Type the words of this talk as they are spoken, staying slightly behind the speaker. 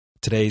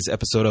Today's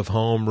episode of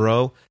Home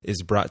Row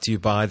is brought to you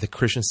by the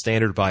Christian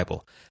Standard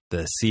Bible.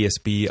 The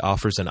CSB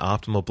offers an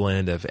optimal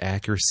blend of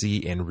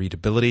accuracy and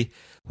readability,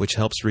 which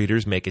helps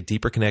readers make a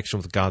deeper connection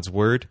with God's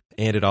Word,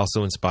 and it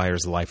also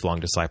inspires lifelong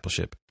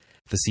discipleship.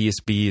 The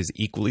CSB is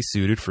equally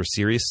suited for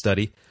serious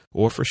study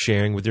or for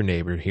sharing with your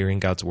neighbor hearing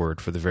God's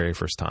Word for the very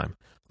first time.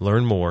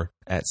 Learn more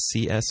at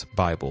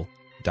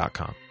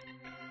csbible.com.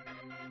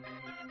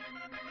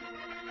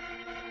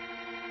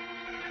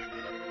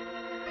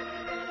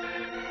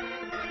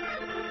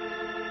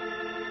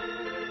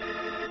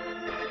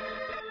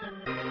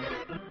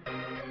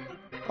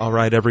 All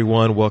right,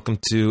 everyone. Welcome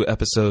to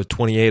episode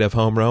 28 of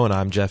Home Row, and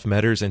I'm Jeff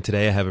Metters, and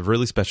today I have a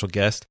really special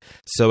guest.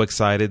 So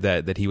excited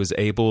that he was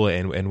able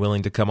and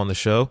willing to come on the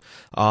show.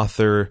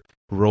 Author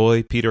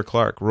Roy Peter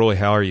Clark. Roy,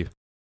 how are you?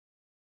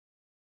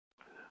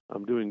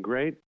 I'm doing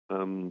great.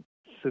 I'm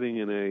sitting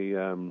in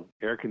a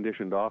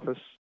air-conditioned office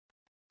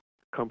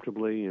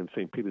comfortably in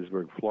St.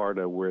 Petersburg,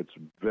 Florida, where it's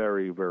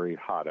very, very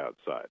hot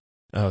outside.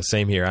 Oh,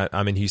 same here.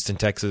 I'm in Houston,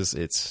 Texas.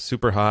 It's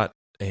super hot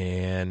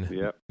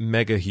and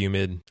mega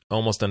humid,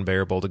 almost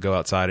unbearable to go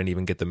outside and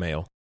even get the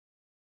mail.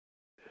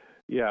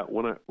 Yeah,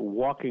 when I'm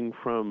walking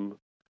from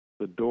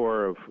the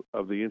door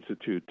of the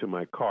Institute to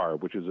my car,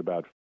 which is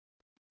about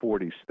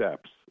 40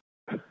 steps,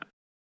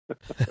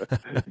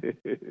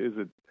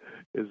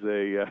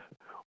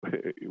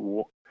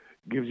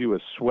 gives you a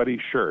sweaty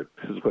shirt,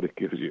 is what it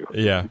gives you.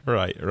 Yeah,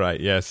 right.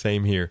 Yeah,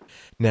 same here.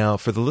 Now,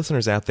 for the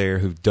listeners out there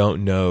who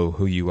don't know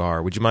who you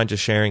are, would you mind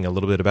just sharing a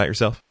little bit about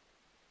yourself?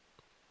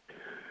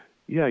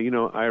 Yeah,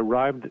 I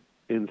arrived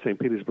in St.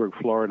 Petersburg,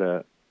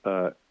 Florida,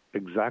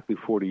 exactly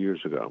 40 years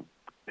ago,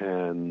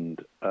 and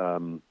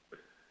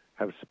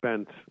have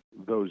spent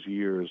those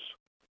years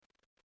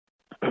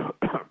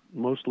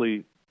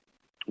mostly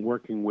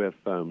working with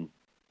and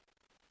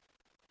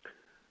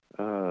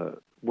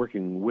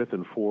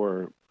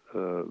for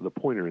the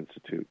Poynter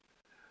Institute,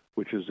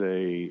 which is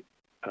a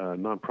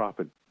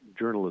nonprofit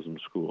journalism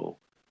school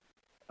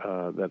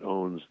that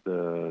owns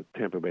the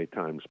Tampa Bay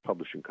Times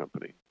publishing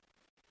company.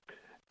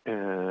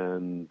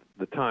 And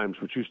the Times,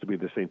 which used to be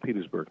the St.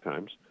 Petersburg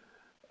Times,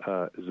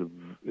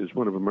 is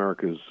one of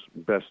America's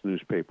best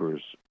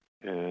newspapers,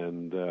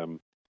 and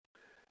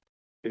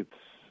it's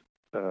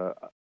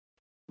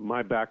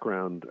my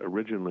background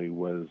originally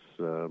was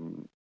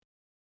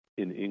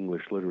in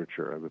English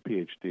literature. I have a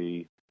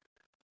PhD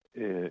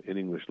in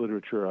English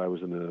literature. I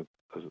was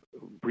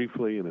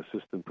briefly an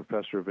assistant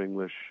professor of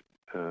English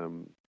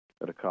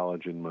at a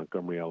college in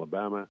Montgomery,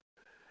 Alabama,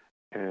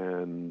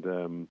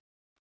 and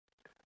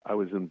I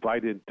was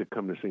invited to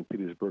come to St.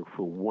 Petersburg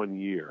for 1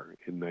 year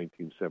in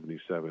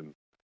 1977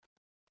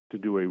 to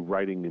do a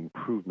writing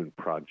improvement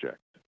project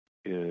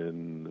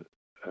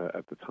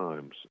at the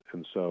Times.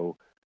 And so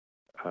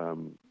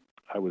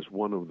I was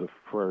one of the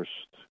first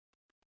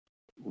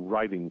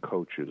writing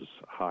coaches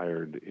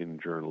hired in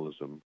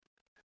journalism.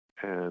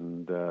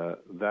 And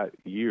that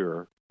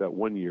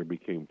 1 year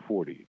became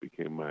 40,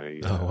 became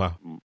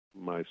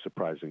my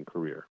surprising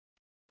career.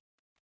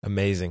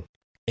 Amazing.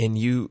 And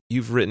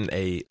you've written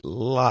a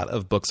lot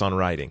of books on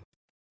writing.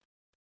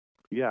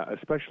 Yeah,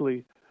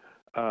 especially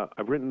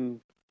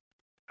I'm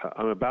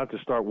about to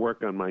start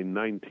work on my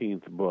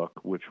 19th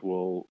book, which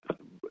will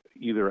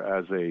either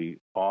as a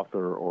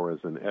author or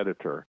as an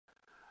editor.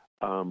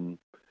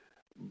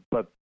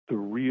 But the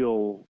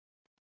real,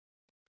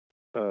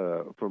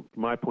 from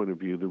my point of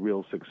view, the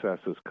real success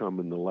has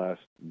come in the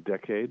last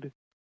decade.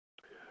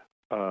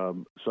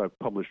 So I've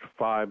published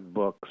 5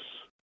 books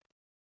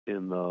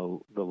in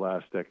the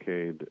last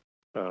decade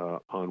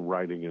on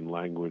writing and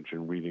language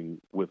and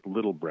reading with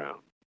Little Brown,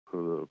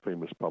 the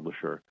famous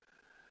publisher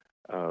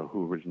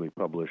who originally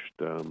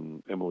published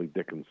Emily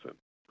Dickinson.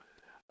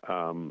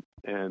 And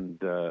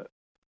the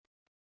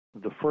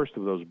first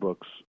of those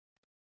books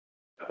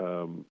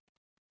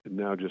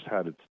now just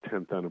had its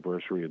 10th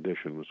anniversary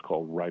edition. It was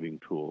called Writing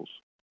Tools.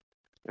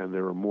 And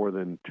there are more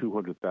than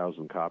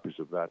 200,000 copies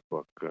of that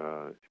book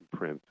in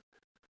print.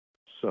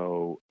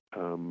 So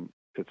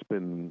it's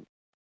been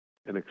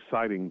an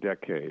exciting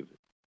decade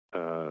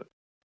as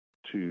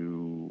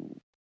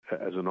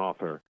an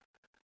author,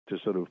 to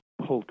sort of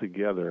pull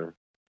together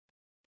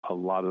a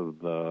lot of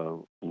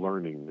the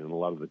learning and a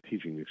lot of the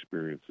teaching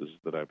experiences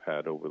that I've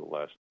had over the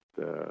last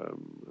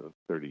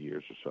 30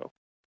 years or so.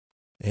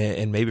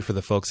 And maybe for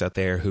the folks out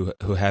there who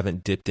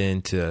haven't dipped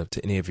into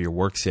any of your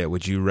works yet,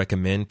 would you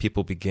recommend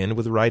people begin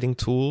with Writing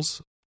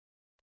Tools?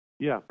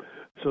 Yeah.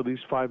 So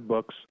these 5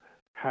 books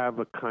have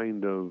a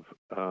kind of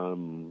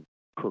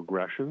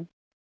progression.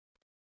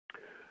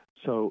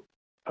 So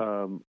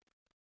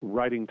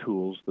Writing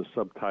Tools, the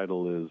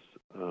subtitle is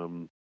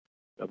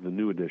of the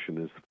new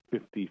edition is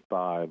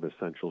 55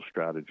 Essential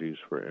Strategies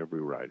for Every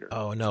Writer.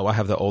 Oh, no, I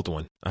have the old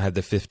one. I have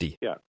the 50.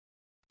 Yeah.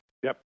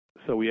 Yep.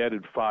 So we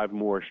added 5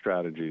 more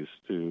strategies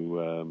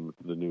to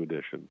the new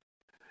edition.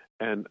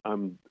 And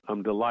I'm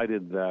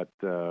delighted that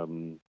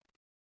I'm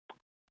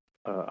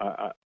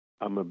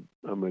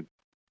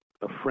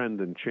a friend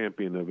and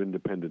champion of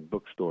independent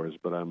bookstores,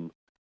 but I'm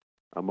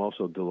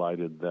also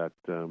delighted that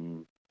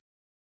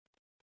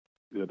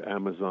that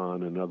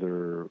Amazon and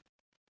other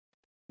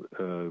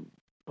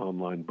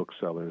online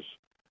booksellers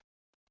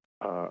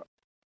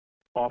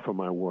offer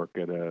my work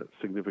at a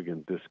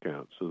significant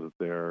discount so that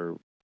they're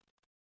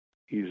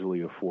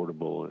easily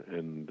affordable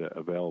and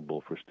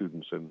available for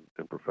students and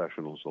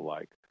professionals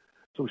alike.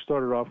 So we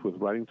started off with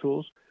writing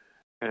tools,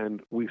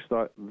 and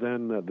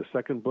then the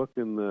second book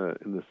in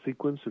the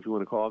sequence, if you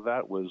want to call it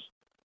that, was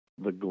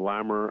The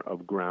Glamour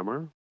of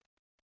Grammar,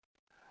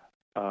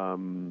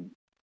 the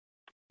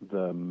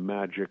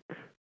magic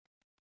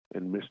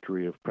and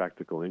mystery of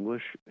practical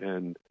English,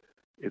 and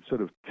it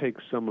sort of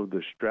takes some of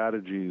the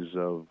strategies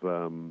of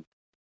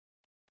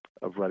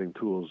writing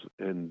tools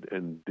and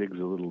digs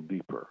a little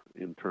deeper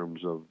in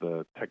terms of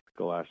the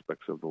technical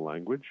aspects of the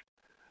language.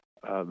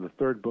 The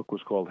third book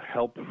was called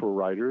Help for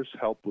Writers,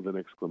 help with an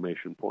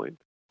exclamation point.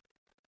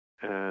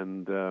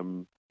 And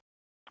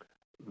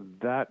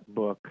that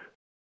book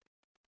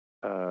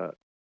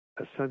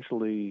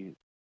essentially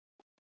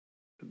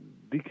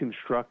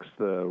deconstructs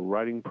the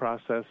writing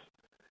process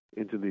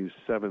into these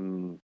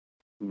 7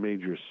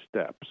 major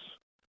steps,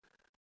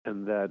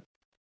 and that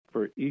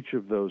for each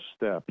of those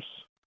steps,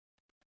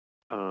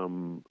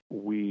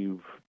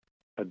 we've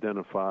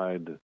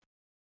identified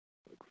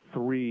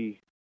 3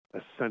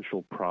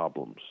 essential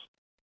problems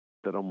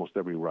that almost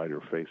every writer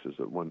faces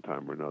at one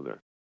time or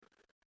another.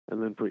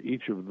 And then for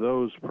each of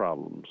those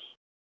problems,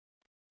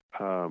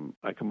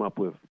 I come up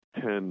with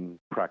 10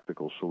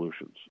 practical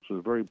solutions. So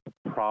it's a very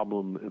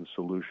problem and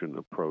solution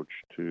approach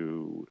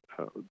to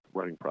the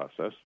writing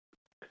process.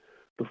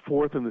 The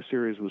fourth in the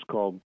series was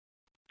called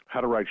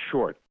How to Write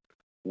Short,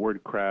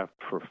 Wordcraft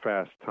for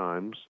Fast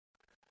Times,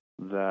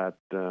 that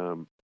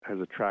has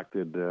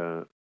attracted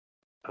an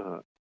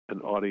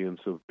audience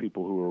of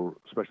people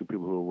especially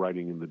people who are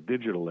writing in the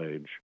digital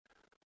age.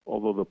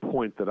 Although the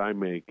point that I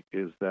make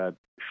is that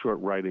short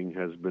writing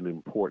has been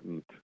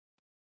important,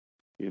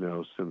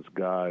 since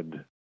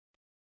God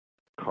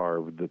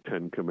carved the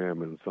 10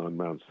 Commandments on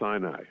Mount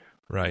Sinai.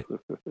 Right.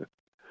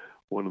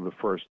 One of the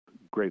first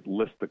great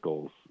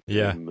listicles.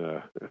 Yeah.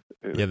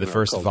 The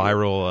first culture.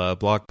 viral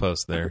blog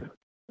post there.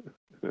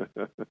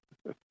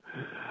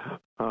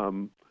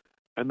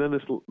 And then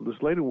this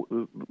later,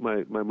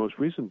 my most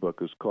recent book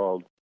is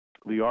called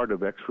The Art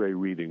of X-Ray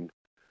Reading: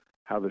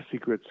 How the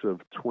Secrets of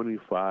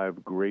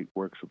 25 Great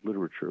Works of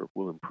Literature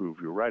Will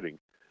Improve Your Writing.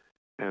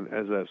 And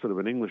as a sort of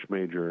an English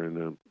major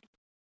and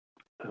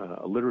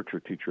a literature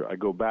teacher, I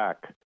go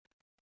back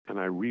and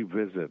I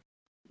revisit,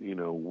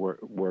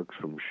 works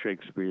from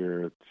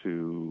Shakespeare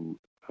to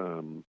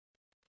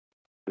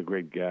The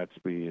Great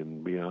Gatsby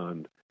and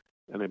beyond,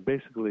 and I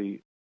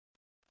basically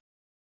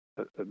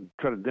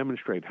try to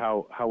demonstrate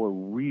how a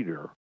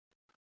reader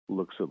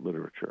looks at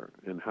literature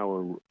and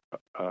how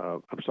a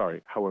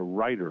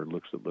writer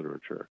looks at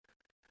literature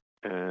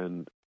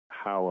and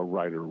how a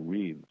writer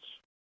reads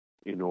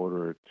in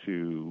order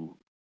to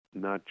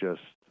not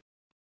just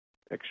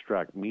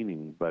extract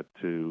meaning, but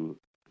to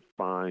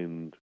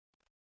find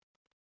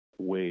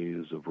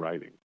ways of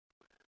writing.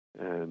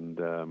 And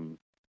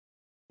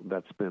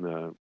that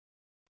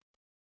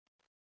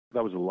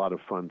was a lot of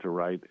fun to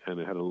write, and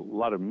it had a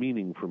lot of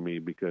meaning for me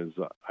because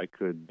I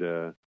could,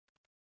 at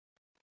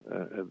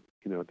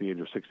the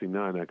age of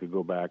 69, I could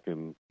go back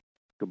to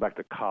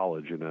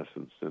college in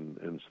essence, and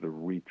sort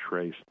of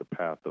retrace the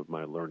path of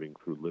my learning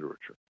through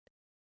literature.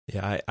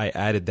 Yeah, I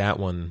added that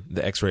one,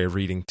 the X-Ray of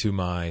Reading, to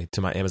my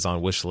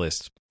Amazon wish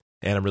list,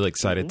 and I'm really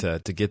excited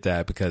to get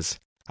that because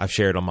I've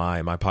shared on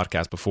my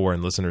podcast before,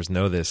 and listeners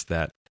know this,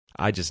 that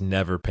I just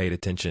never paid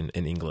attention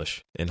in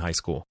English in high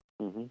school.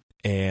 Mm-hmm.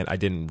 And I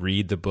didn't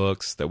read the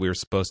books that we were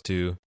supposed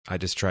to. I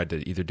just tried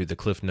to either do the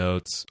Cliff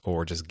Notes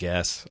or just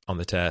guess on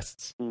the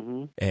tests.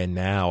 Mm-hmm. And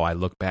now I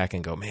look back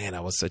and go, man, I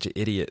was such an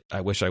idiot.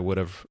 I wish I would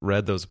have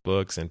read those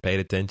books and paid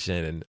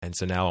attention. And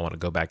so now I want to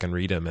go back and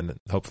read them. And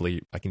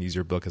hopefully I can use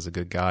your book as a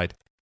good guide.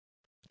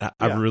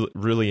 I've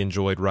really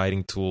enjoyed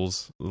writing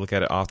tools. Look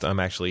at it often. I'm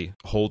actually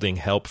holding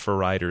Help for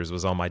Writers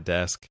was on my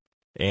desk,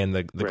 and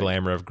the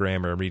Glamour of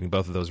Grammar. I'm reading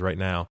both of those right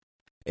now.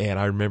 And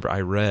I remember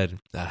I read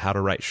How to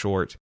Write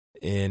Short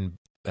in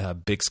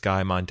Big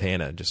Sky,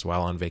 Montana, just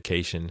while on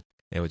vacation,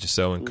 and was just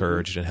so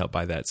encouraged and helped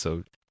by that.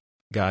 So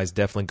guys,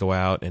 definitely go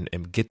out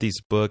and get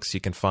these books.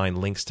 You can find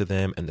links to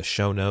them in the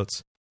show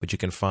notes, which you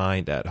can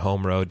find at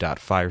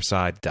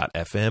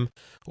homerow.fireside.fm,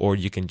 or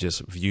you can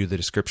just view the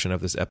description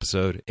of this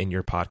episode in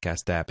your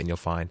podcast app, and you'll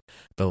find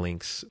the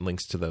links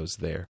to those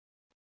there.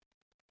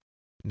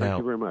 Thank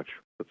you very much.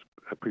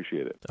 I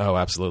appreciate it. Oh,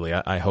 absolutely.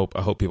 I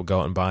hope people go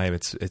out and buy them.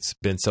 It's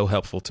been so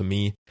helpful to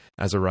me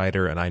as a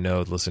writer, and I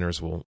know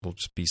listeners will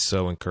just be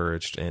so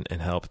encouraged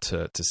and help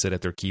to sit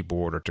at their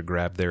keyboard or to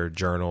grab their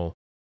journal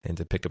and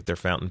to pick up their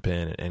fountain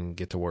pen and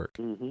get to work.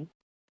 Mm-hmm.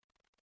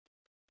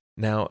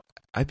 Now,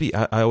 I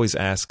always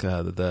ask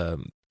the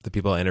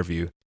people I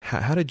interview,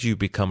 how did you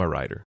become a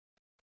writer?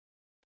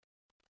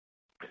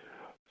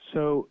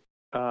 So,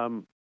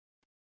 I'm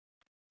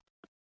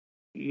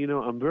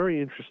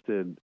very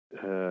interested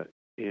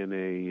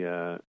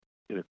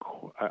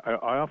I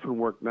often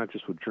work not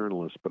just with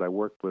journalists, but I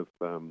work with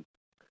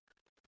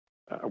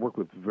I work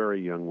with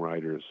very young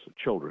writers,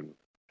 children,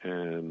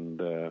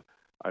 and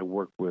I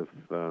work with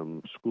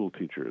school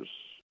teachers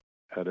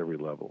at every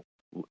level,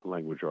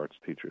 language arts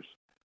teachers.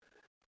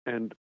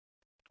 And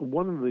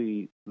one of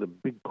the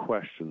big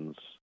questions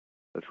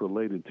that's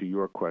related to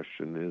your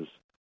question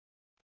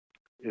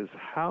is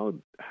how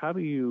do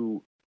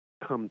you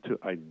come to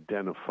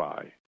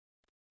identify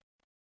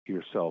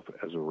yourself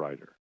as a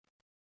writer?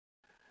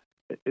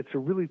 It's a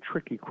really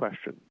tricky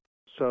question.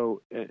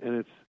 So,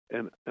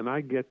 and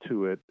I get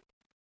to it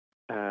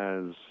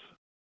as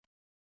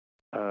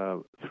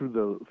through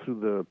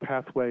the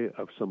pathway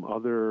of some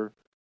other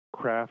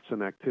crafts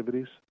and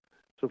activities.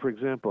 So, for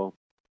example,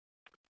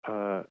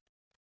 there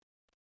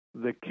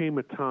came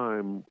a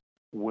time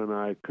when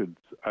I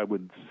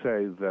would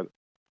say that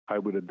I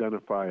would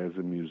identify as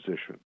a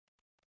musician,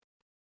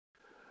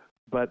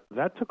 but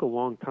that took a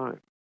long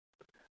time,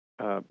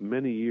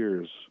 many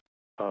years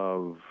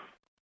of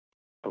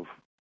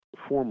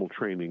formal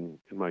training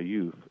in my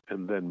youth,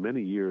 and then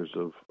many years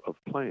of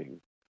playing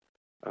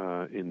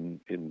in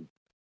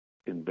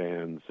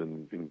bands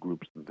and in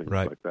groups and things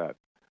right. like that.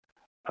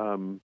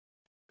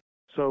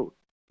 So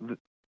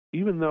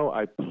even though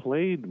I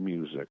played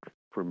music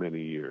for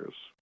many years,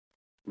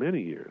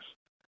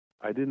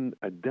 I didn't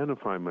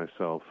identify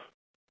myself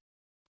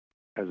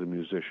as a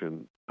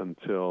musician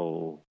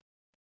until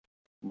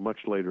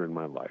much later in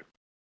my life.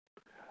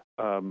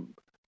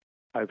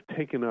 I've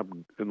taken up,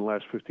 in the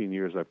last 15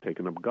 years, I've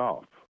taken up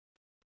golf.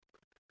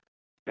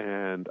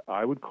 And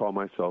I would call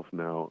myself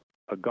now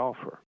a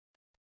golfer.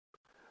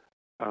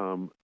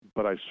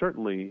 But I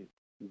certainly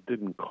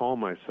didn't call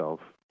myself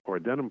or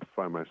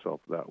identify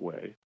myself that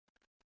way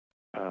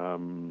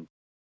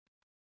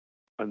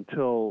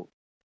until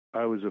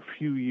I was a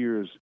few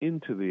years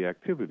into the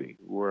activity,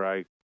 where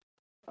I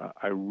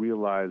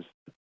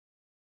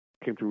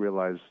came to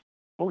realize,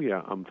 oh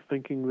yeah, I'm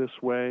thinking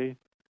this way,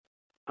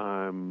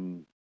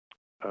 I'm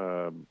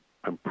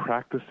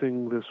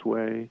practicing this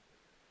way,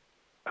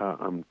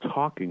 I'm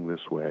talking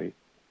this way.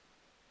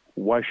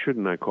 Why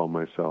shouldn't I call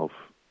myself,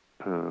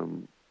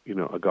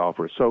 a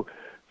golfer? So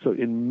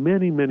in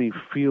many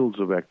fields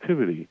of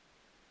activity,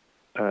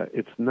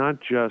 it's not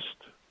just,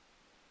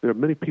 there are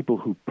many people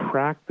who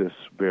practice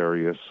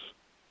various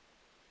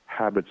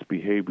habits,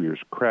 behaviors,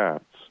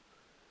 crafts,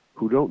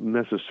 who don't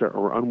necessarily,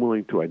 or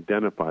unwilling to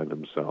identify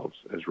themselves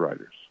as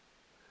writers.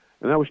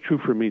 And that was true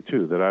for me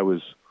too, that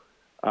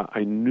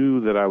I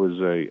knew that I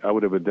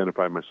would have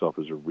identified myself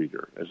as a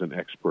reader, as an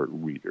expert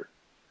reader,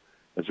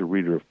 as a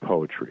reader of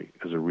poetry,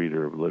 as a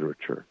reader of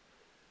literature.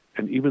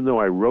 And even though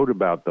I wrote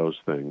about those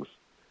things,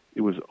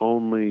 it was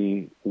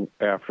only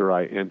after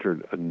I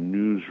entered a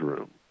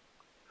newsroom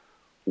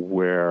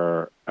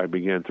where I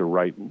began to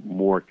write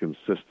more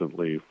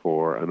consistently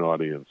for an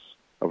audience,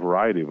 a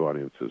variety of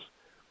audiences,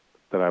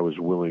 that I was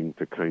willing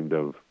to kind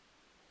of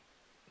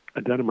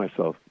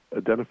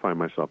identify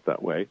myself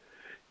that way,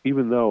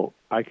 even though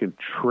I can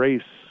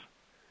trace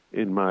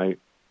in my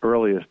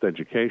earliest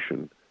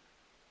education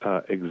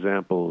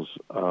examples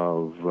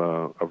of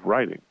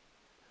writing.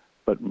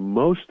 But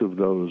most of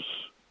those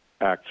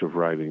acts of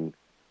writing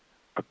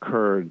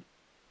occurred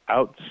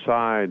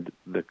outside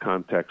the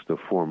context of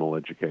formal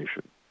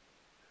education.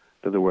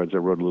 In other words, I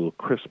wrote a little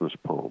Christmas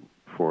poem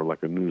for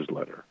like a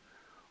newsletter,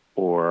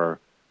 or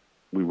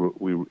we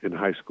in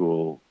high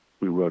school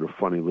we wrote a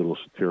funny little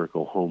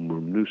satirical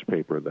homeroom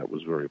newspaper that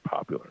was very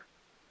popular,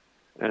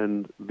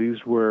 and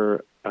these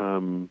were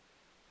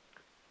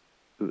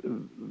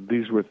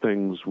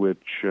things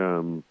which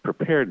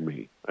prepared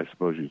me, I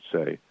suppose you'd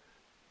say,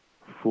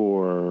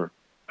 for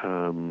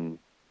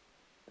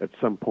at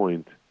some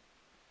point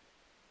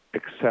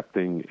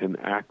accepting and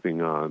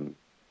acting on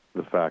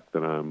the fact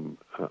that I'm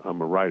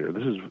a writer.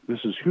 This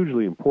is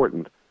hugely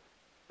important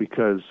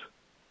because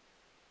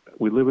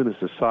we live in a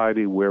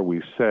society where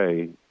we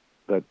say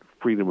that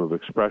freedom of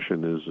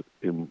expression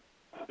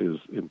is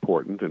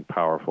important and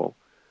powerful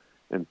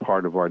and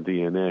part of our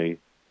DNA,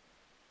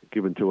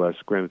 granted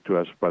to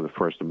us by the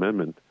First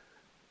Amendment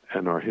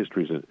and our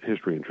history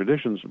and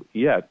traditions.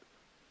 Yet,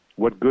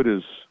 what good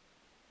is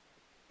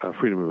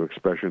freedom of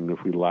expression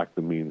if we lack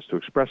the means to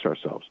express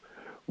ourselves?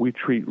 We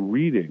treat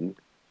reading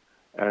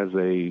as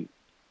a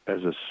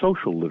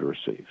social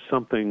literacy,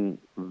 something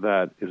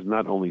that is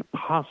not only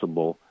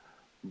possible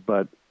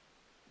but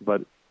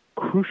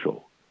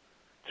crucial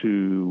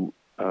to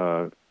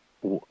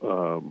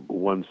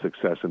one's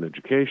success in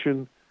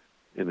education,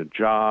 in a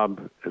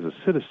job, as a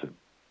citizen.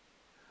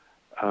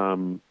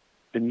 And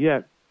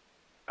yet,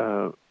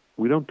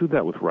 we don't do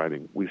that with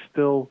writing. We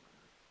still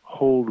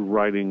hold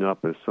writing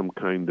up as some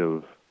kind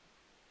of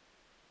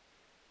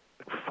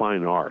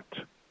fine art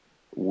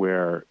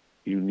where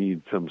you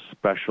need some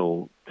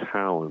special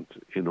talent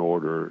in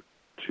order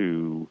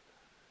to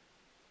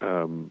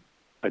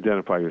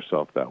identify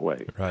yourself that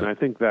way. Right. And I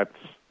think that's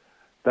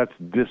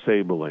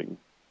disabling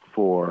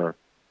for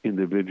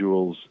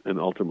individuals and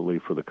ultimately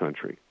for the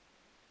country.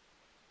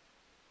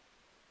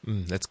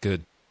 That's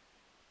good.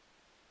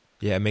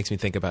 Yeah, it makes me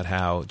think about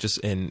how just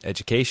in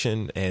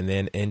education and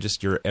then in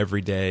just your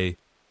everyday,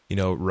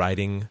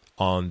 writing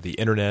on the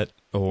internet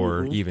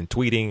or even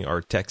tweeting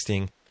or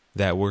texting,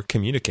 that we're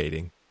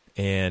communicating,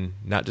 and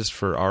not just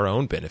for our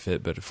own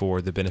benefit, but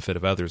for the benefit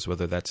of others,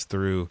 whether that's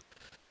through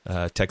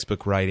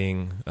textbook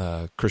writing,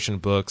 Christian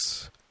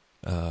books,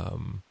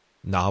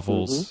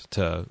 novels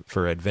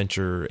for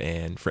adventure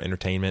and for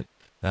entertainment.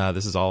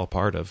 This is all a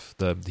part of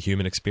the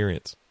human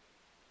experience.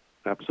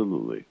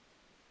 Absolutely.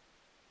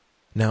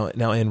 Now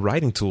in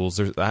writing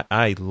tools,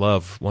 I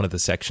love one of the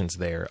sections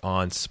there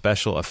on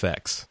special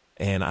effects,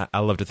 and I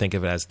love to think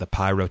of it as the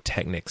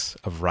pyrotechnics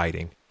of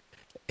writing.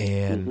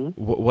 And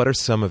what are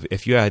some of,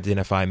 if you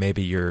identify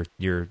maybe your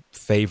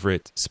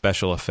favorite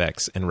special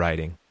effects in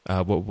writing,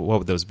 what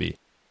would those be?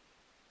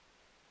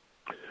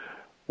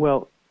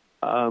 Well,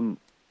 I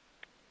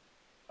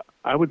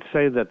would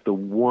say that the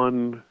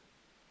one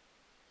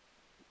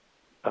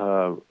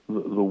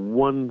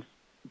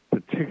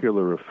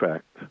particular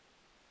effect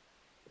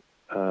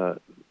that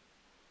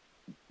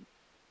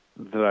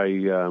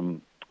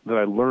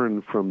I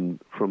learned from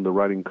the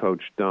writing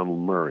coach Donald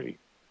Murray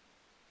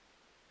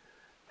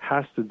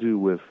has to do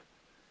with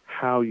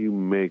how you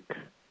make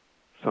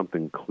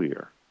something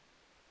clear,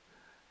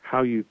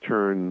 how you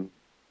turn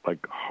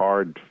like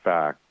hard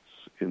facts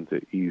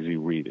into easy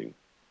reading.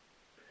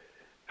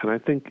 And I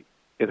think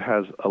it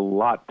has a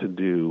lot to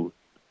do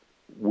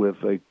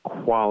with a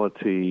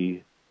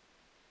quality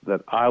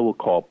that I will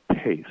call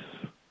pace.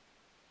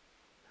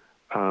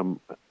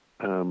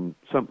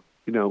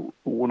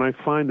 When I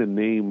find a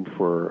name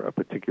for a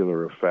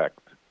particular effect,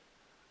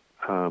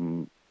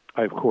 I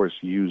of course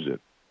use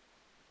it.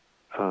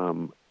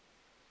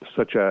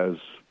 Such as,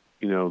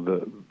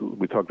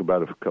 we talked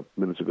about a couple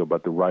minutes ago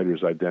about the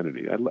writer's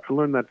identity. I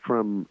learned that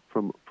from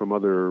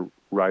other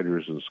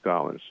writers and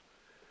scholars.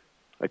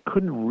 I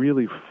couldn't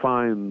really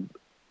find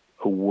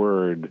a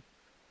word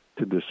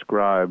to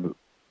describe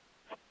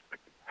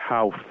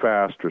how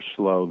fast or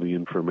slow the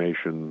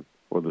information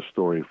or the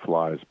story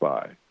flies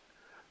by.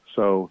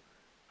 So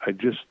I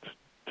just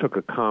took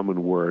a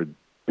common word,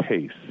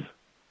 pace,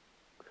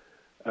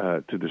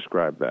 to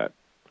describe that.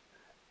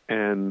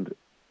 And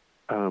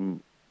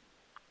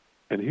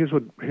here's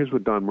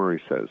what Don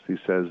Murray says. He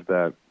says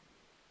that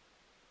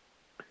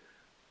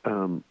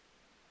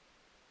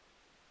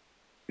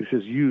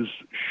use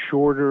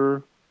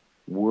shorter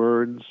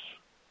words,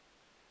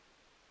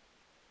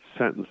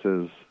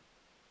 sentences,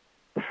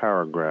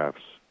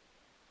 paragraphs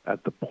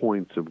at the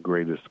points of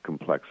greatest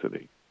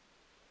complexity.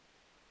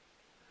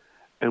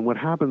 And what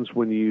happens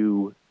when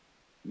you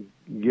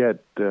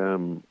get,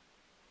 and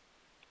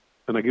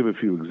I give a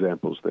few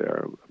examples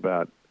there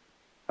about,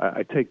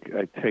 I take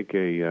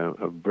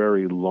a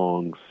very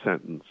long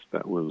sentence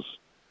that was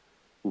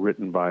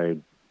written by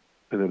an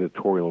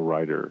editorial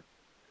writer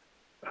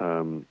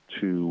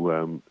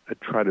to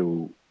try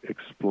to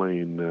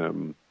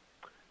explain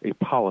a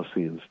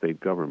policy in state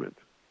government.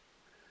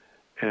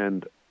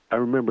 And I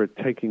remember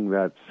taking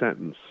that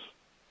sentence,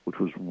 which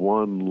was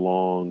one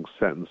long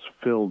sentence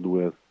filled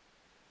with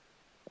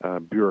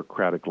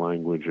bureaucratic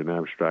language and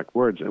abstract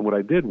words. And what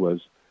I did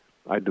was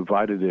I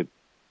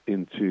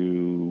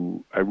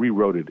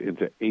rewrote it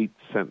into 8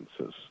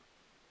 sentences.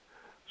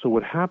 So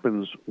what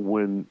happens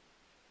when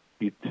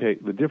you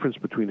take the difference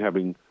between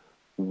having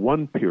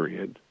one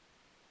period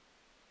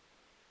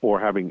or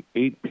having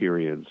 8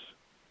 periods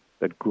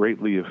that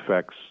greatly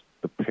affects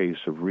the pace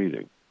of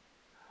reading.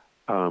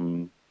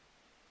 A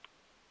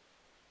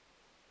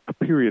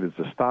period is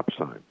a stop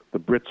sign. The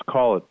Brits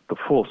call it the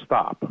full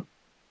stop.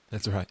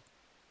 That's right.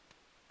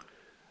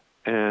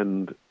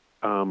 And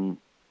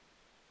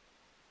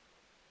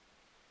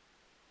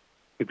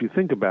if you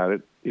think about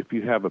it, if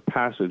you have a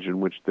passage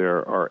in which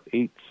there are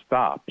 8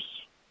 stops,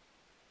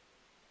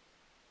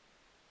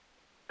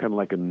 kind of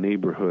like a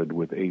neighborhood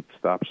with 8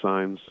 stop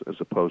signs as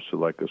opposed to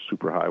like a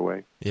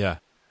superhighway. Yeah.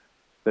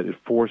 That it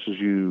forces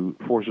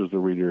the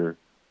reader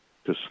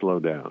to slow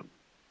down.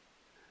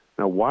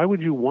 Now, why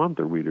would you want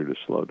the reader to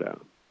slow down?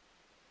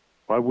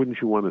 Why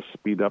wouldn't you want to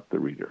speed up the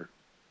reader?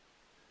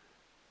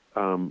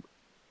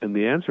 And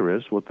the answer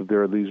is, that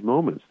there are these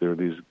moments, there are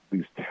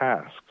these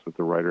tasks that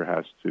the writer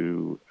has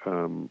to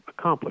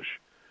accomplish.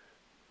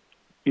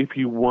 If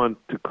you want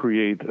to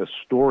create a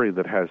story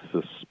that has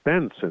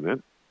suspense in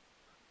it,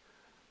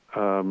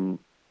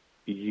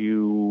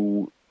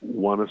 you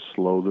want to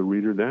slow the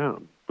reader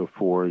down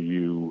before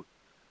you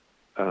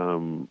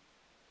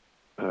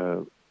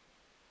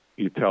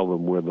you tell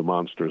them where the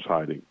monster is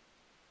hiding.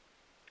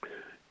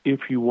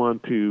 If you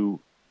want to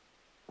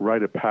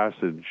write a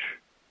passage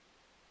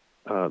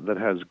that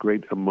has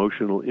great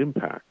emotional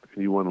impact,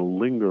 and you want to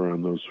linger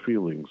on those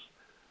feelings,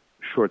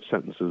 short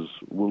sentences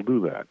will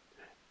do that.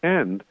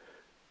 And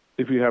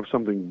if you have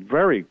something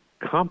very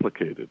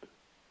complicated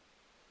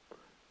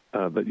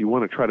that you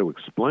want to try to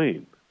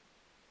explain,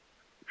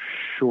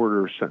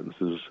 shorter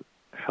sentences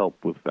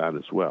help with that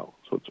as well.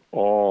 So it's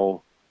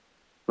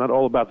not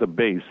all about the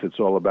base, it's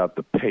all about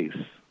the pace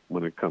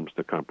when it comes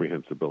to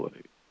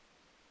comprehensibility.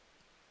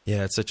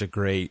 Yeah, it's such a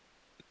great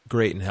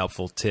and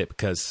helpful tip,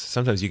 because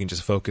sometimes you can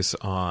just focus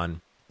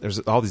on there's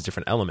all these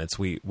different elements.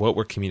 What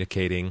we're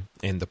communicating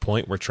and the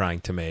point we're trying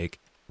to make,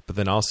 but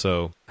then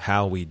also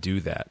how we do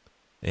that.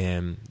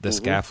 And the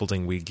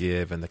scaffolding we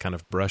give and the kind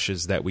of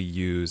brushes that we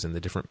use and the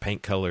different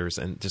paint colors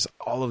and just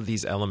all of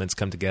these elements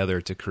come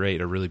together to create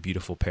a really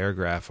beautiful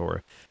paragraph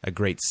or a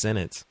great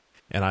sentence.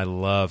 And I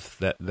love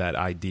that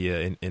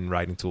idea in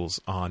writing tools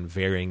on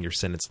varying your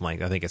sentence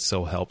length. I think it's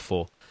so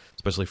helpful,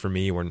 especially for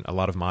me when a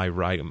lot of my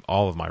writing,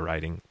 all of my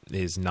writing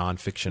is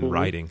nonfiction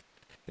writing.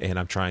 And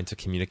I'm trying to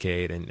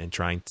communicate and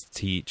trying to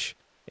teach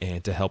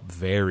and to help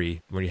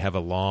vary when you have a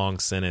long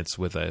sentence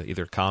with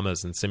either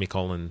commas and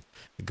semicolon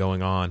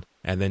going on,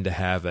 and then to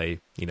have a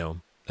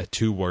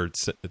two-word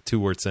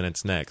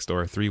sentence next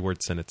or a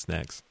three-word sentence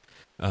next.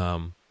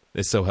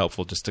 It's so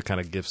helpful just to kind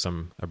of give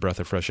a breath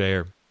of fresh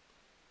air.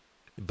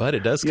 But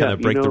it does kind of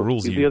break the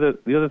rules. The other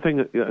thing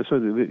that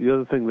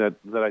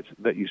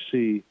you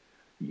see,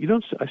 I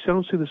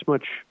don't see this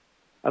much.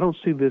 I don't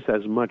see this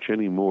as much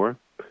anymore.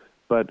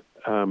 But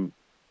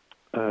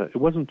it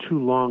wasn't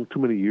too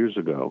many years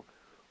ago,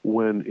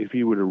 when if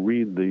you were to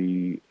read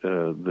the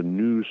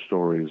news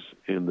stories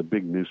in the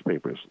big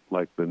newspapers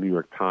like the New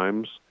York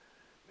Times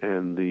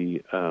and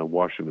the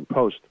Washington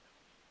Post,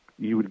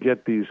 you would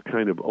get these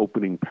kind of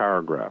opening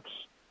paragraphs.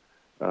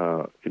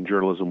 In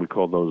journalism, we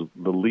call those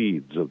the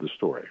leads of the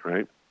story,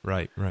 right?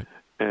 Right.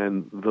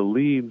 And the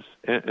leads,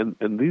 and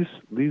these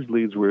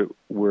leads were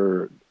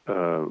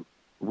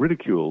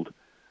ridiculed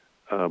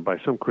by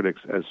some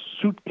critics as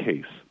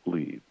suitcase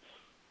leads.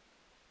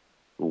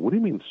 Well, what do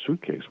you mean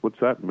suitcase? What's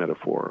that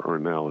metaphor or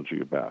analogy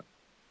about?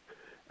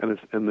 And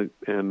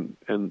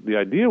the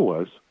idea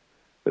was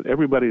that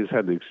everybody has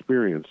had the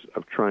experience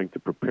of trying to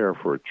prepare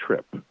for a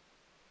trip.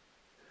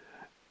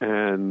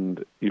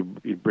 And you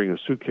bring a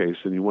suitcase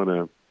and you want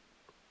to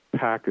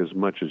pack as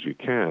much as you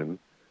can.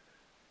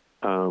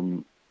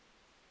 And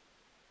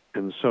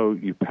so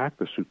you pack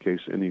the suitcase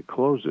and you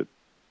close it.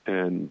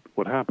 And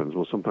what happens?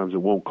 Well, sometimes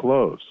it won't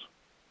close.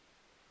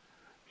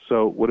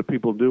 So what do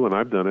people do? And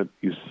I've done it.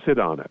 You sit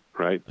on it,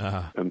 right,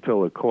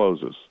 until it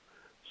closes.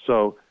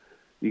 So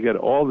you get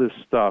all this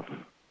stuff,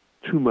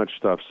 too much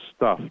stuff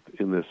stuffed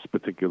in this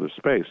particular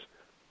space.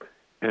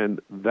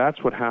 And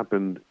that's what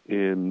happened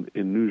in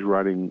news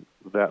writing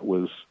that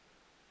was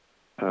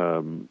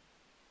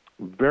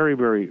very,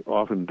 very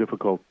often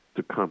difficult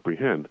to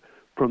comprehend.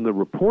 From the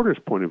reporter's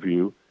point of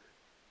view,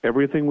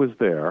 everything was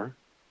there.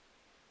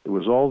 It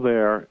was all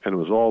there, and it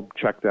was all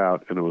checked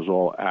out, and it was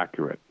all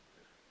accurate.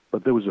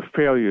 But there was a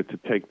failure to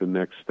take the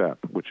next step,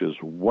 which is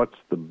what's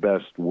the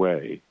best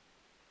way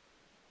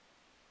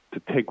to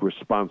take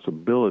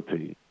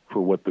responsibility for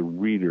what the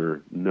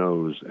reader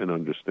knows and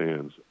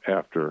understands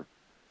after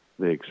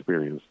they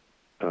experience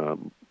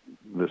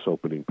this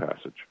opening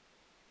passage.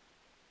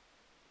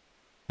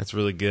 That's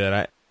really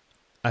good.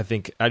 I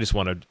think I just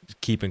want to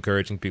keep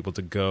encouraging people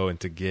to go and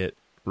to get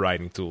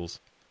writing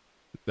tools.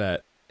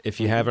 That if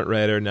you haven't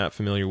read or not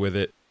familiar with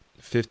it,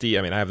 50,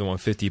 I have the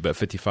 150, but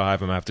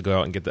 55, I'm going to have to go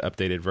out and get the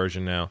updated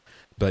version now.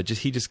 But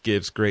he just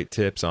gives great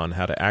tips on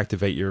how to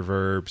activate your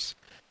verbs,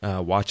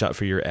 watch out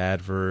for your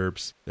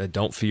adverbs,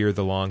 don't fear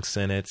the long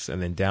sentence,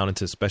 and then down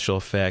into special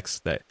effects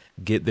that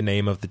get the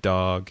name of the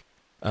dog.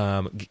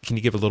 Can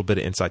you give a little bit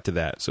of insight to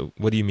that? So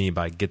what do you mean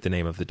by get the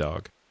name of the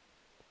dog?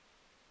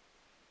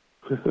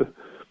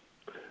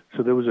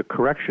 So there was a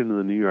correction in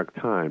the New York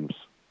Times.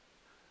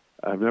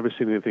 I've never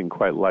seen anything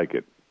quite like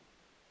it.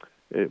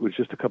 It was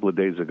just a couple of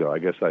days ago. I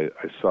guess I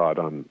saw it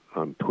on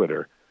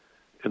Twitter.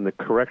 And the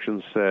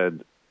correction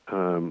said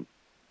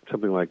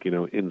something like,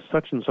 in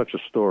such and such a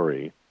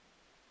story,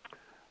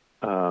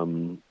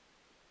 the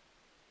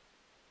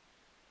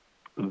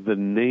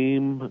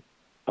name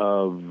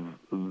of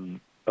the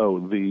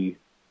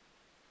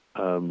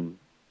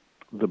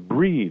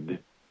breed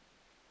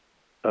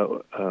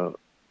of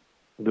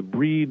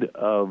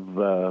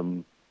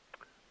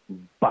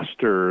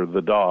Buster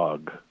the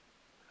dog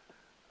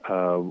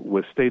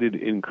was stated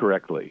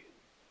incorrectly.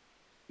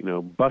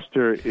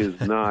 Buster is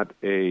not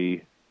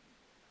a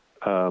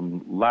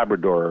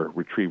Labrador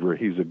retriever;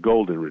 he's a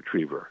golden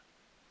retriever.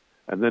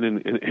 And then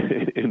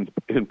in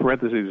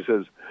parentheses it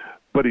says,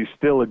 "But he's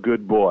still a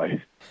good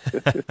boy."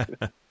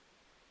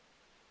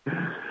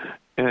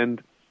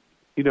 And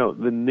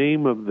the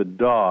name of the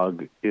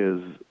dog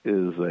is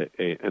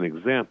an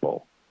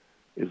example,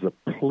 is a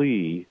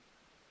plea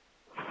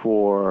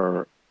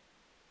for,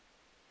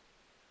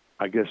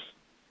 I guess,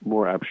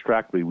 more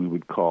abstractly, we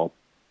would call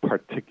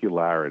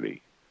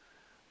particularity.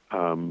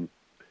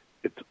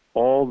 It's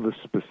all the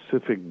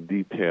specific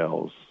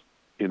details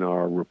in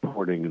our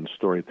reporting and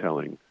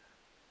storytelling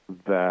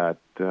that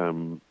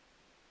bring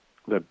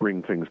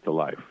things to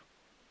life.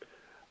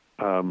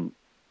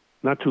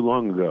 Not too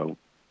long ago,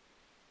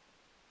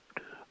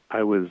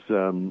 I was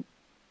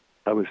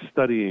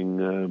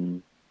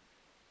studying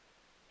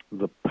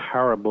the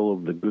parable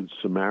of the Good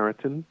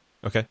Samaritan.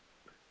 Okay.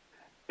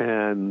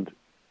 And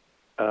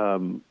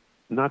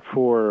not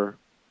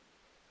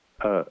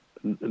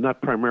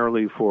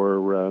primarily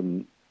for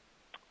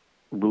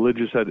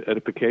religious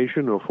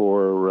edification or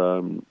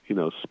for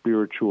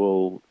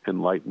spiritual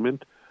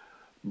enlightenment,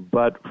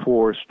 but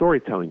for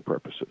storytelling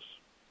purposes.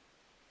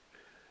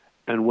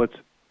 And what's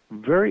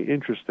very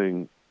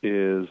interesting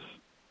is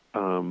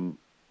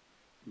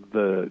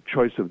the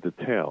choice of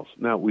details.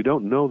 Now, we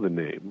don't know the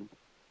name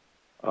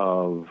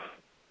of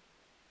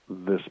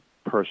this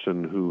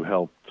person who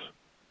helped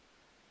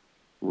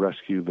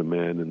rescue the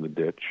man in the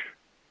ditch,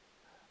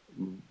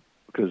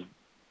 because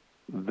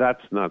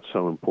that's not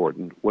so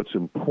important. What's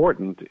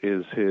important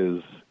is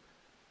his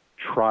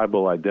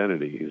tribal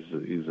identity.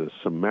 He's a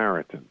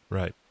Samaritan.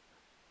 Right.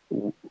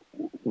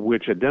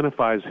 Which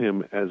identifies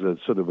him as a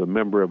sort of a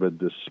member of a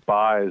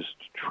despised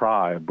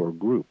tribe or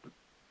group.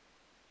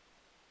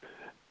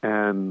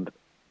 And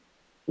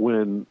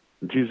when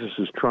Jesus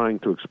is trying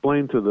to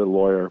explain to the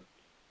lawyer,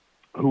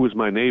 who is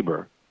my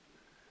neighbor,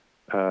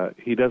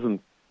 he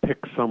doesn't pick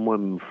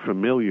someone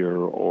familiar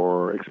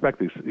or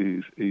expect.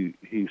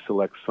 He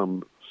selects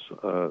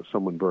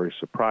someone very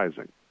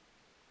surprising.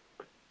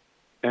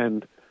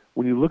 And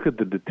when you look at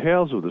the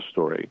details of the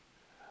story,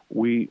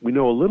 we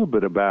know a little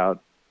bit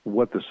about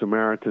what the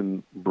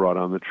Samaritan brought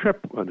on the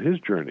trip, on his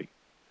journey.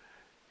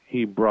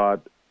 He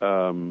brought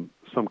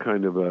some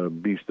kind of a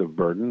beast of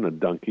burden, a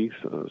donkey,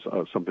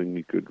 something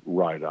he could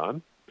ride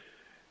on.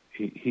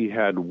 He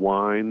had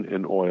wine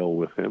and oil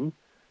with him,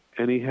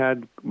 and he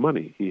had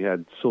money. He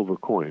had silver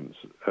coins.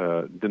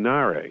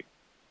 Denarii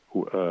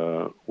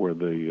were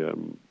the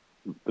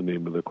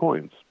name of the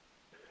coins.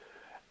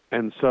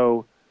 And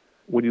so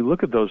when you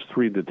look at those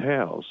three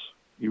details,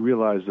 you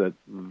realize that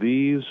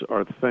these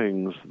are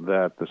things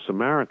that the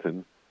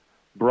Samaritan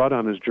brought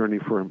on his journey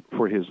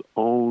for his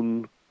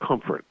own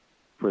comfort,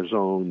 for his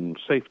own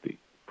safety,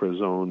 for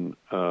his own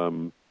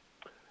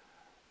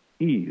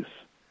ease.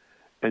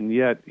 And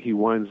yet he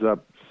winds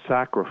up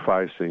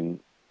sacrificing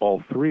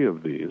all three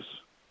of these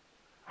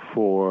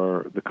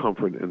for the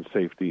comfort and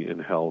safety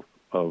and health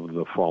of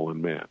the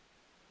fallen man.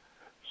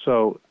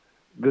 So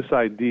this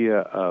idea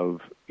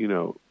of,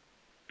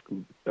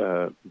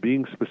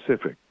 being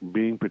specific,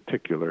 being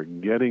particular,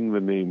 getting the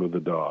name of the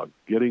dog,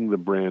 getting the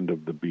brand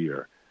of the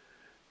beer,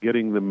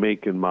 getting the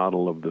make and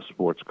model of the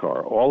sports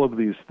car, all of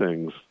these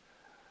things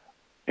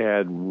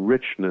add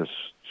richness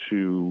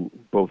to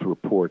both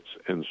reports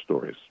and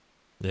stories.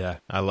 Yeah,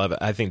 I love it.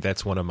 I think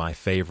that's one of my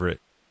favorite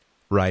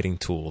writing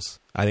tools.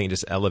 I think it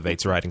just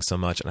elevates writing so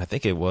much. And I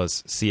think it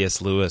was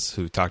C.S. Lewis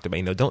who talked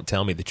about, don't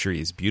tell me the tree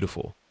is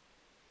beautiful.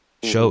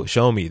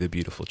 Show me the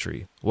beautiful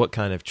tree. What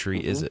kind of tree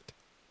is it?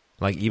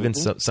 Like even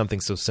something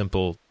so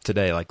simple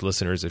today, like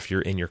listeners, if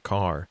you're in your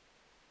car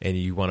and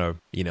you want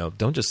to,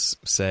 don't just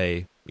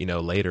say,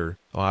 later,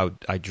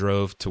 I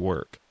drove to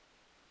work.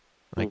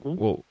 Like,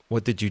 well,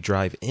 what did you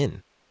drive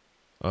in?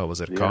 Oh, was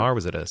it a car?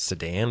 Was it a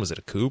sedan? Was it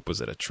a coupe?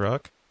 Was it a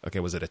truck? Okay,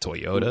 was it a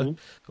Toyota?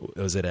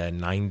 Was it a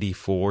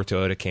 94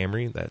 Toyota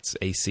Camry that's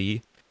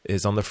AC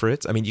is on the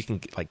fritz? I mean, you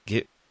can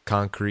get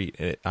concrete.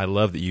 I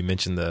love that you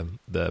mentioned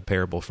the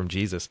parable from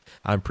Jesus.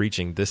 I'm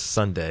preaching this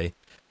Sunday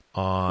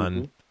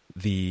on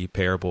the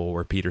parable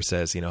where Peter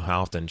says,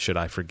 how often should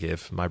I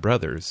forgive my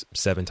brothers?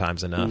 7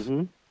 times enough.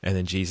 And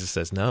then Jesus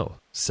says, no,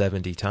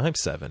 70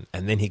 times 7.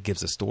 And then he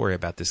gives a story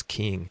about this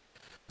king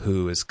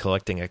who is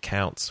collecting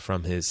accounts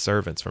from his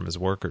servants, from his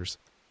workers.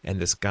 And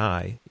this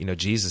guy,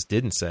 Jesus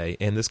didn't say,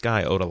 and this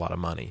guy owed a lot of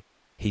money.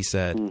 He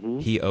said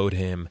he owed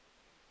him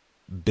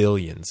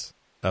billions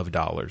of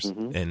dollars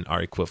in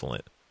our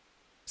equivalent.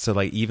 So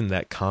even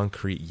that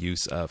concrete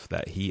use of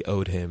that, he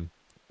owed him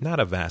not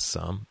a vast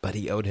sum, but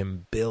he owed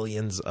him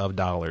billions of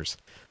dollars.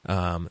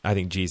 I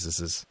think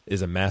Jesus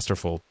is a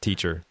masterful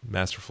teacher,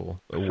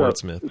 masterful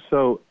wordsmith.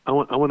 So I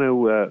want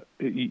to.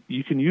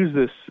 You can use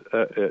this.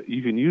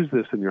 You can use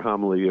this in your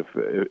homily if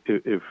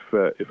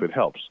it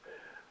helps.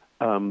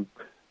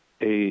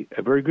 A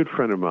very good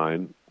friend of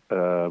mine,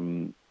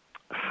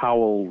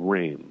 Howell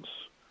Raines,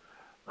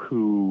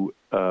 who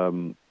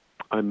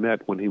I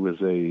met when he was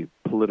a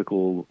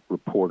political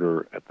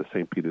reporter at the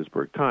St.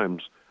 Petersburg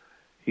Times.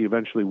 He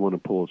eventually won a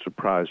Pulitzer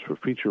Prize for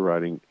feature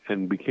writing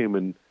and became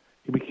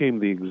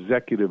the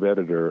executive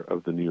editor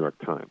of the New York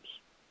Times.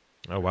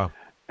 Oh wow!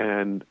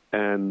 And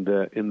in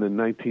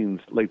the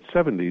late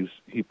 70s,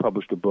 he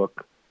published a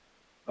book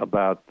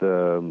about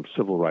the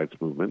civil rights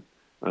movement,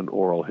 an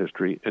oral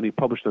history, and he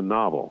published a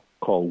novel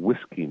called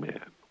Whiskey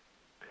Man,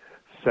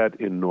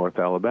 set in North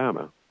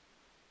Alabama.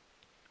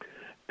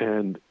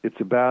 And it's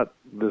about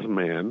this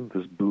man,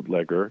 this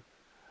bootlegger,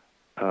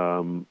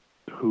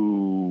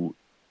 who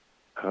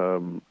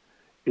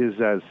is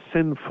as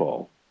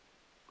sinful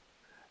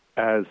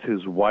as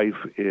his wife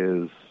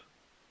is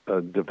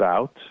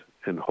devout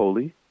and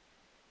holy.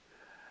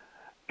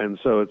 And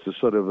so it's a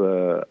sort of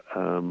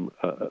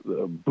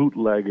a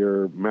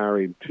bootlegger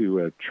married to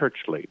a church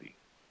lady.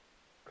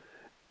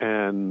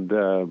 And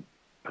the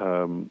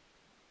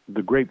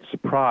great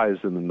surprise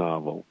in the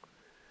novel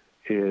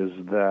is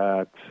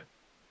that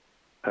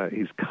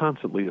he's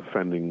constantly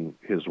offending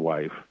his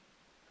wife,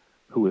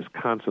 who is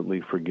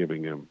constantly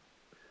forgiving him.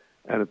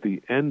 And at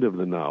the end of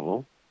the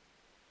novel,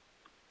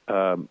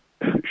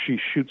 she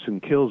shoots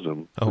and kills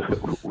him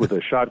with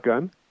a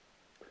shotgun.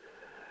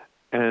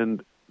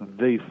 And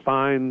they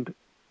find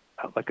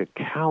like a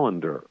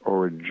calendar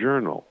or a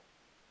journal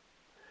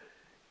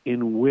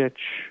in which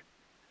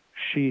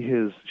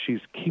she's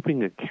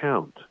keeping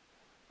account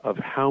of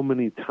how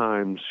many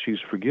times she's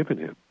forgiven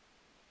him.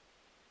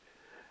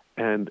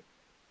 And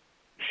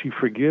she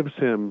forgives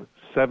him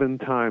 7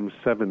 times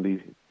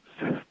 70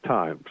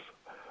 times,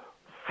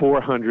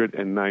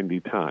 490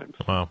 times.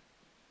 Wow.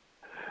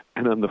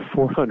 And on the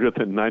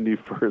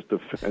 491st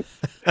offense,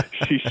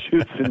 she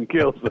shoots and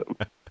kills him.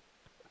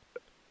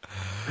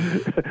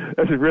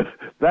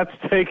 That's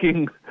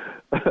taking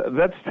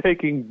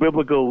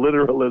biblical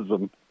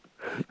literalism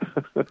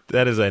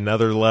That is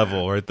another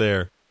level right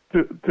there.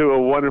 To a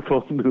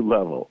wonderful new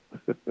level.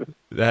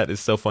 That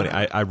is so funny.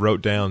 I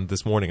wrote down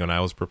this morning when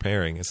I was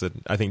preparing. I said,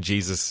 I think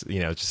Jesus,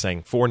 just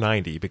saying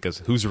 490 because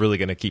who's really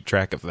going to keep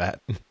track of that?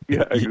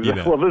 Yeah,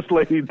 exactly. Well, this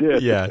lady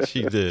did. Yeah,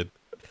 she did.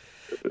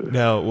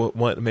 Now,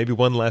 maybe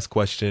one last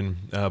question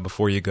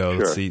before you go.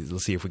 Sure.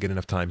 Let's see if we get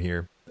enough time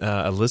here.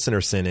 A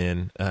listener sent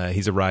in.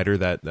 He's a writer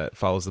that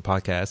follows the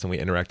podcast, and we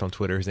interact on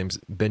Twitter. His name's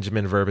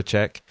Benjamin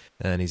Verbacek,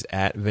 and he's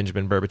at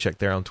Benjamin Verbacek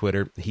there on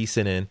Twitter. He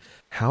sent in,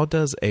 how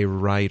does a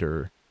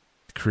writer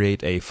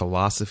create a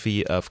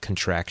philosophy of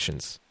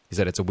contractions? He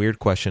said, it's a weird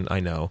question,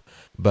 I know,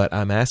 but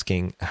I'm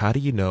asking, how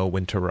do you know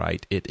when to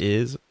write it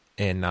is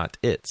and not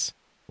it's,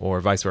 or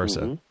vice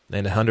versa? Mm-hmm.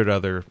 And 100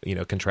 other,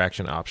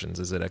 contraction options.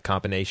 Is it a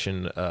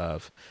combination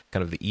of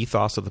kind of the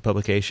ethos of the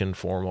publication,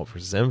 formal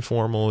versus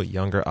informal,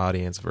 younger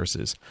audience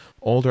versus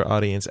older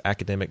audience,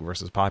 academic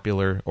versus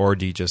popular, or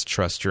do you just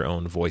trust your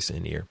own voice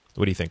and ear?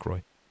 What do you think,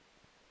 Roy?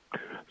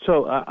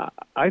 So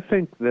I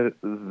think that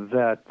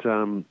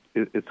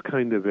it's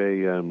kind of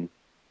a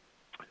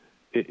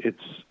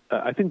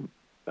I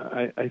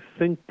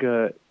think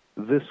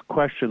this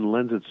question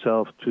lends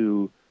itself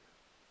to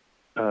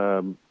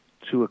a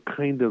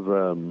kind of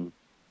a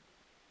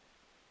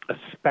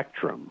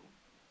spectrum,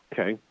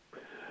 okay,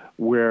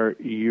 where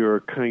you're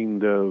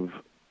kind of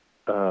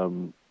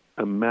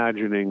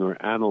imagining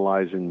or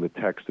analyzing the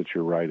text that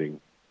you're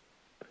writing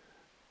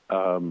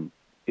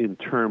in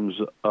terms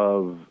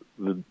of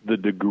the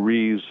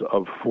degrees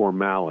of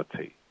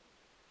formality.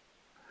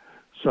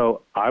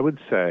 So I would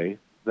say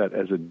that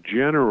as a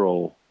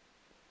general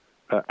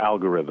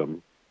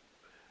algorithm,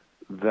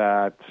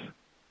 that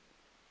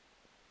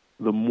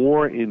the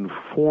more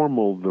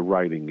informal the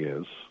writing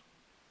is,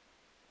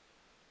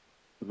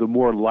 the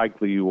more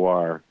likely you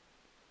are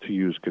to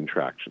use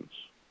contractions.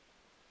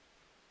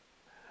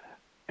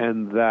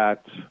 And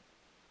that,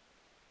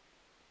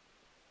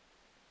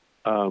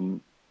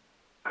 hang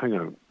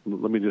on,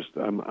 let me just,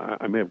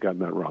 I may have gotten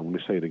that wrong. Let me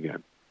say it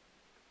again.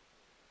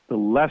 The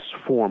less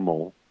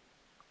formal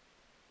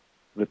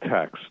the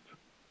text,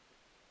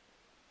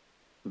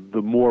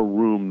 the more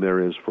room there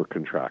is for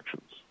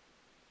contractions.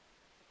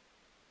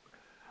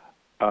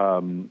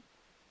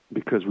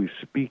 Because we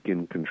speak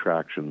in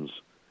contractions,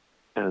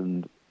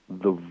 and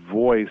the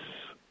voice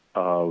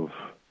of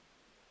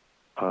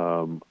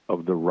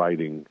the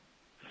writing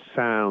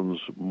sounds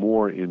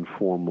more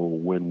informal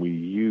when we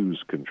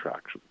use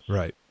contractions.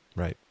 Right.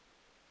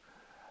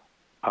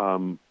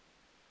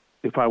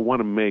 If I want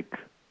to make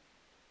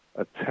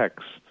a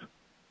text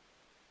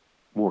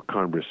more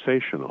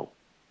conversational,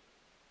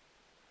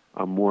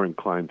 I'm more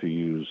inclined to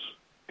use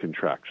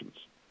contractions.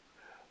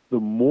 The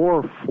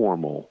more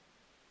formal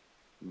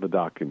the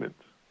document,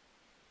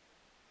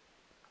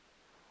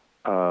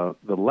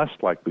 the less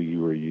likely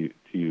you are to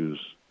use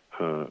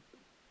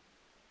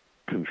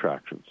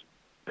contractions.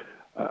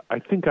 I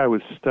think I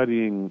was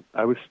studying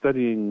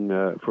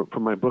for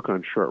my book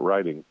on short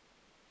writing.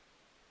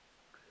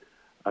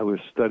 I was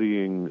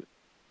studying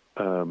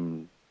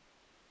the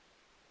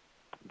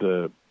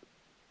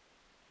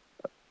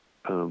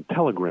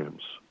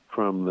telegrams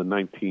from the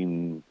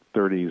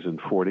 1930s and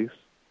 40s,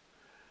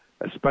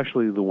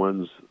 especially the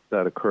ones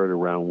that occurred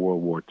around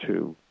World War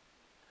II.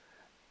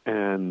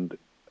 And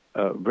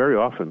very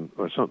often,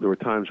 there were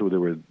times where there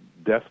were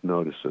death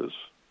notices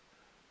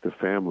to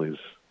families.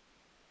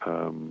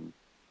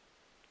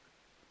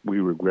 We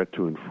regret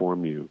to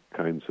inform you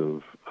kinds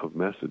of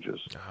messages.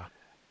 Uh-huh.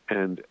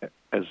 And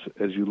as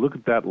you look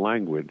at that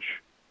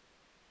language,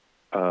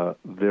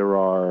 there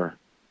are,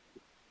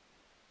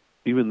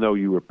 even though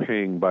you were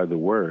paying by the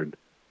word,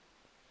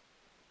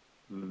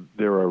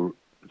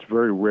 it's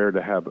very rare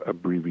to have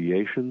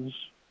abbreviations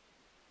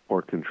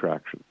or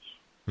contractions.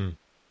 The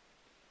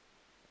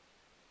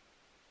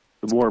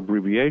more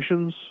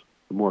abbreviations,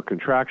 the more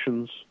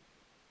contractions,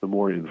 the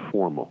more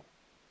informal.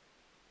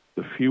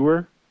 The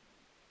fewer,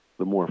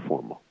 the more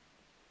formal.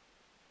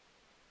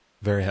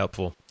 Very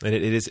helpful, and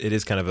it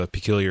is kind of a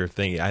peculiar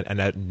thing,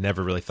 and I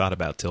never really thought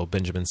about till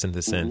Benjamin sent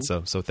this in.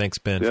 So thanks,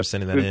 Ben, for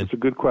sending that in. It's a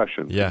good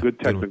question. Yeah, a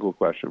good technical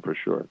question for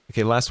sure.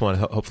 Okay, last one.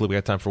 Hopefully, we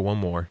got time for one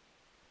more.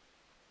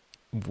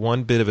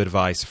 One bit of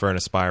advice for an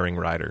aspiring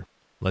writer.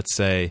 Let's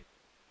say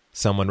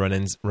someone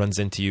runs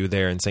into you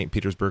there in St.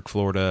 Petersburg,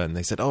 Florida, and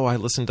they said, "Oh, I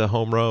listened to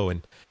Home Row,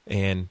 and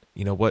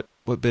what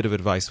bit of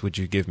advice would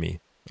you give me?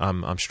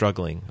 I'm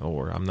struggling,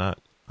 or I'm not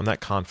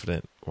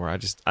confident, or I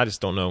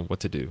just don't know what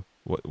to do."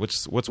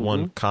 What's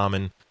one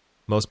common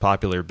most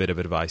popular bit of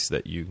advice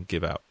that you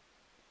give out?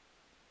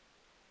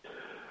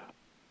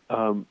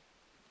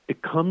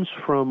 It comes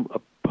from a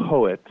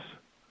poet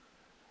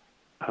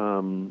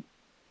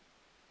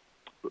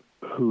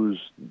whose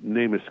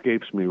name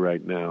escapes me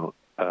right now,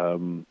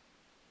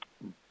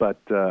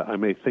 but I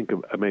may think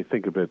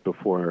of it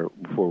before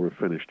we're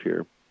finished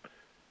here.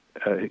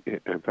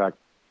 In fact,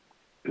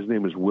 his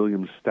name is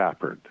William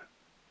Stafford,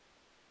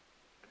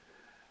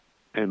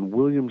 and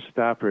William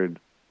Stafford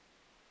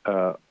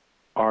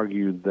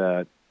argued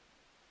that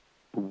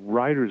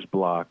writer's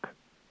block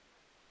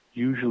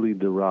usually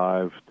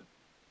derived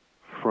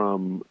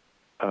from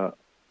a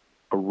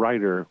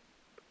writer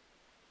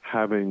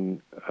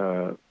having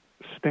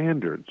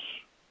standards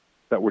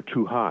that were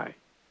too high,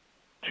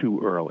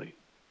 too early.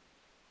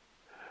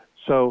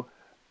 So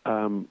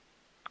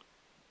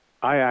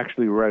I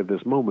actually, right at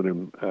this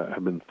moment,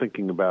 have been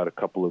thinking about a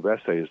couple of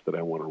essays that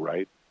I want to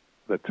write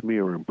that to me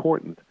are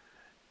important,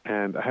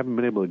 and I haven't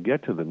been able to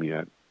get to them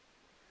yet.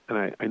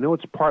 And I know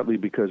it's partly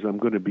because I'm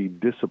going to be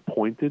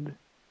disappointed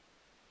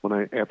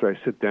after I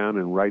sit down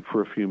and write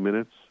for a few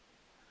minutes,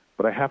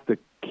 but I have to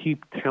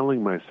keep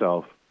telling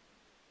myself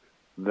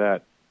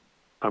that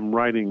I'm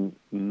writing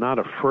not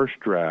a first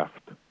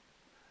draft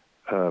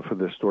for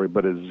this story,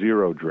 but a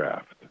zero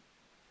draft.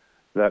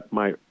 That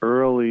my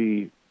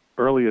earliest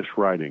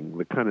writing,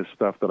 the kind of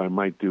stuff that I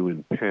might do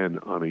in pen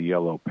on a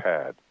yellow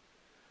pad,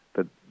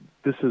 that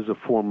this is a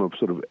form of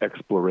sort of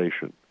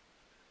exploration,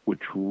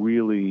 which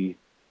really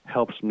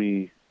helps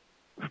me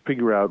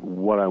figure out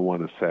what I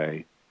want to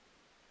say,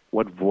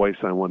 what voice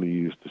I want to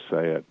use to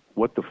say it,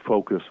 what the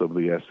focus of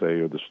the essay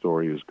or the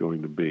story is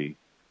going to be.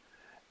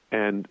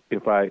 And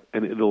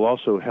it'll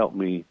also help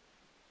me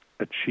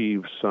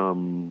achieve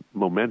some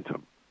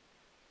momentum.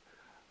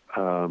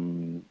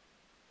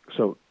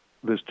 So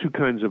there's two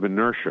kinds of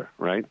inertia,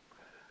 right?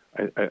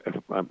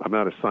 I'm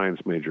not a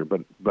science major,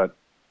 but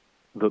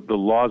the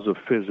laws of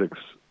physics,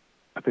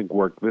 I think,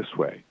 work this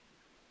way,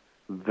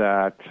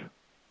 that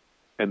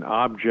an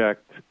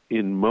object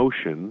in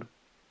motion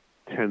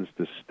tends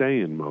to stay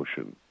in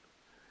motion.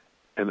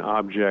 An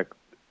object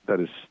that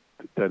is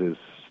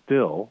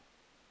still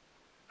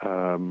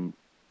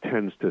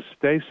tends to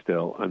stay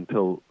still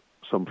until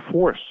some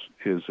force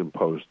is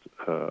imposed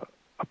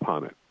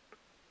upon it.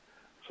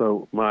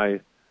 So my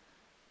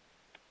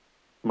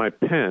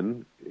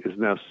pen is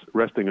now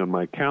resting on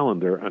my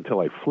calendar until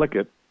I flick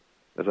it,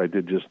 as I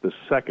did just this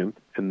second,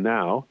 and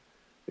now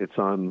it's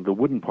on the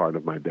wooden part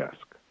of my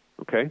desk.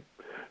 Okay?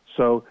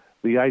 So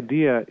the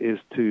idea is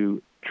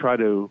to try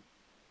to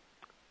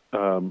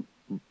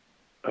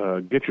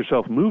get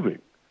yourself moving,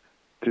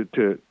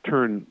 to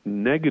turn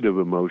negative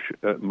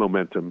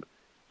momentum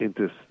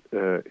into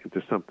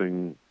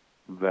something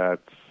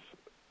that's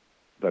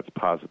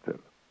positive.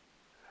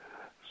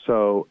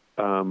 So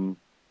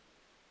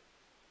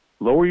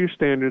lower your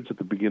standards at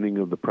the beginning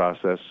of the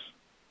process.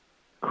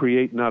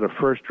 Create not a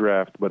first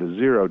draft, but a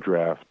zero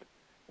draft.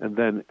 And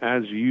then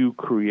as you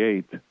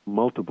create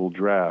multiple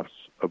drafts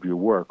of your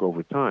work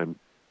over time,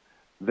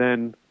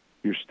 then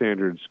your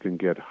standards can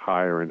get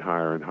higher and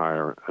higher and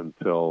higher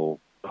until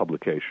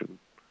publication.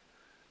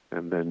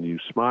 And then you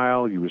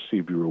smile, you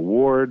receive your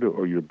reward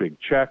or your big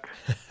check,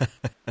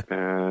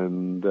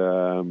 and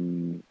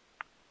you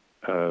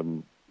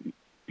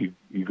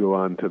go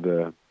on to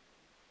the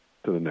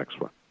next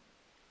one.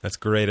 That's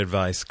great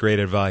advice. Great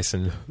advice,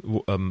 and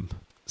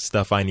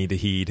stuff I need to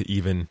heed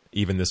even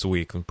this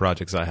week on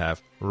projects I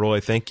have. Roy,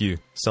 thank you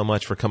so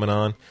much for coming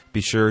on. Be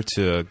sure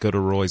to go to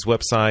Roy's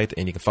website,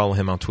 and you can follow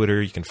him on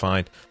Twitter. You can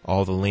find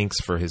all the links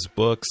for his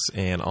books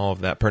and all of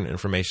that pertinent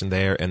information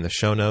there in the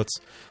show notes.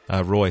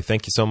 Roy,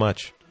 thank you so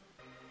much.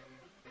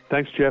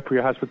 Thanks, Jeff, for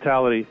your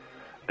hospitality,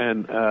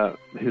 and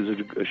here's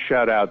a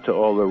shout out to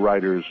all the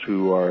writers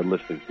who are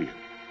listening to you.